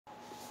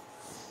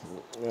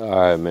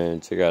Alright,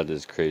 man, check out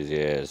this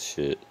crazy ass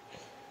shit.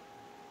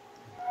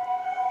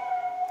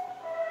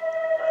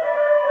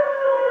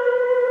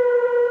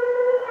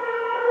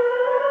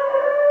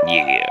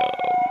 Yeah,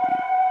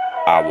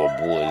 our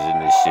boys in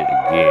this shit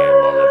again,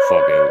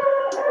 motherfucker.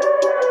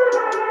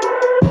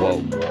 What?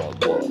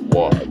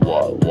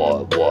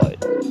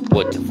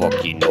 What the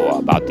fuck you know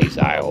about these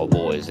Iowa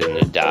boys in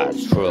the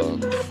Dodge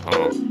truck,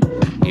 huh?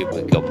 Here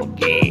we come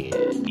again.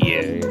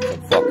 Yeah, it's a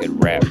fucking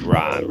rap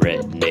rhyme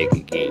redneck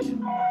again.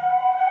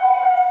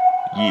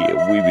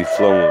 Yeah, we be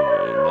flowing,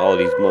 and all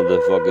these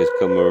motherfuckers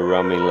coming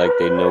around me like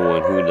they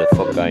knowin' who the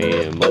fuck I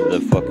am.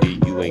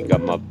 Motherfucker, you ain't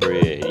got my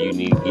bread. You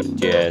need to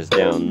get your ass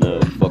down the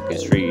fucking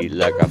street,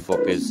 like I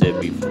fucking said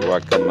before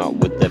I come out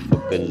with that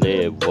fucking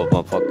lead with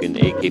my fucking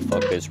AK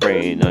fucking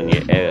spraying on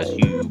your ass.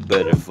 You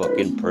better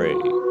fucking pray.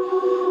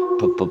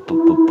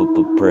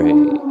 Pray.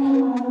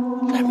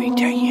 Let me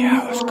tell you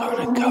how it's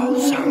gonna go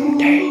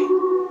someday.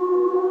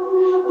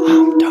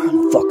 I'm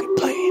done fucking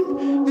playing.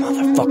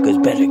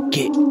 Motherfuckers better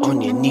get on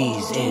your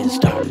knees and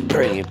start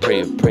praying.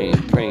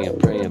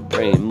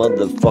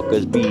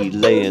 Motherfuckers be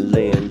laying.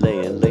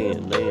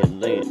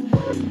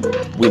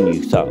 When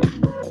you stop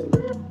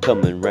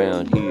coming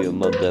round here,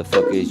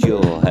 motherfuckers,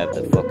 you'll have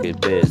the fucking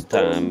best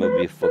time of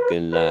your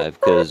fucking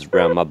life. Cause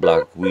round my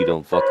block, we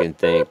don't fucking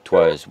think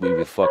twice. We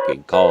be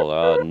fucking call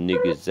our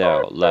niggas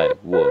out like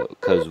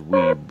what? Cause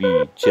we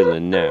be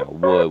chillin' now.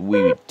 What?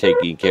 We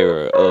taking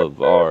care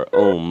of our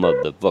own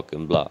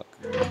motherfucking block.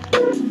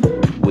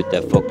 With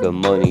that fucking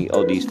money,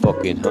 all these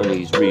fucking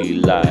honeys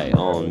rely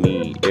on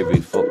me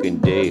every fucking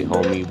day,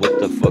 homie. What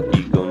the fuck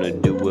you gonna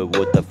do with?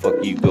 What the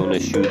fuck you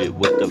gonna shoot it?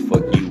 What the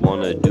fuck you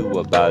wanna do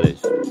about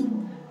it?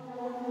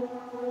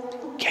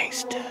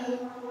 Gangsta,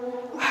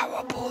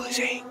 our boys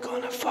ain't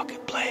gonna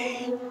fucking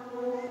play.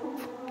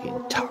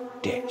 Fucking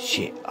talk that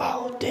shit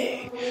all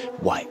day.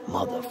 White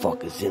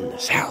motherfuckers in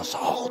this house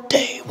all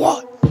day.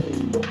 What?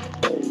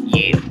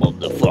 Yeah,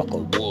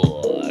 motherfucker,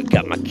 what? I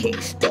got my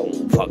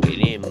keystone fucking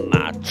in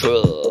my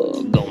truck.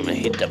 Gonna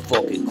hit the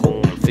fucking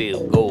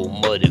cornfield, go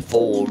muddy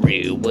for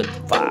real. With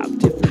 5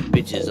 different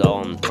bitches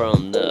on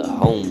from the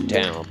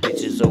hometown.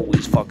 Bitches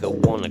always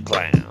fucking wanna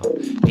clown.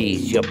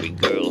 These yuppie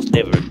girls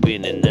never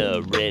been in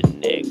a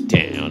redneck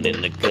town.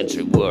 In the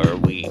country where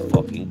we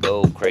fucking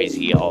go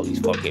crazy. All these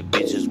fucking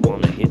bitches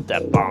wanna hit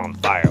that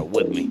bonfire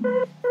with me.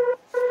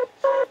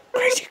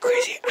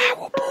 Crazy,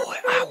 our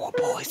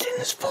boys in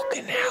this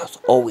fucking house,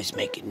 always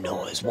making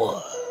noise.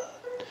 What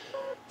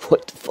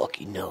the fuck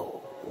you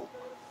know?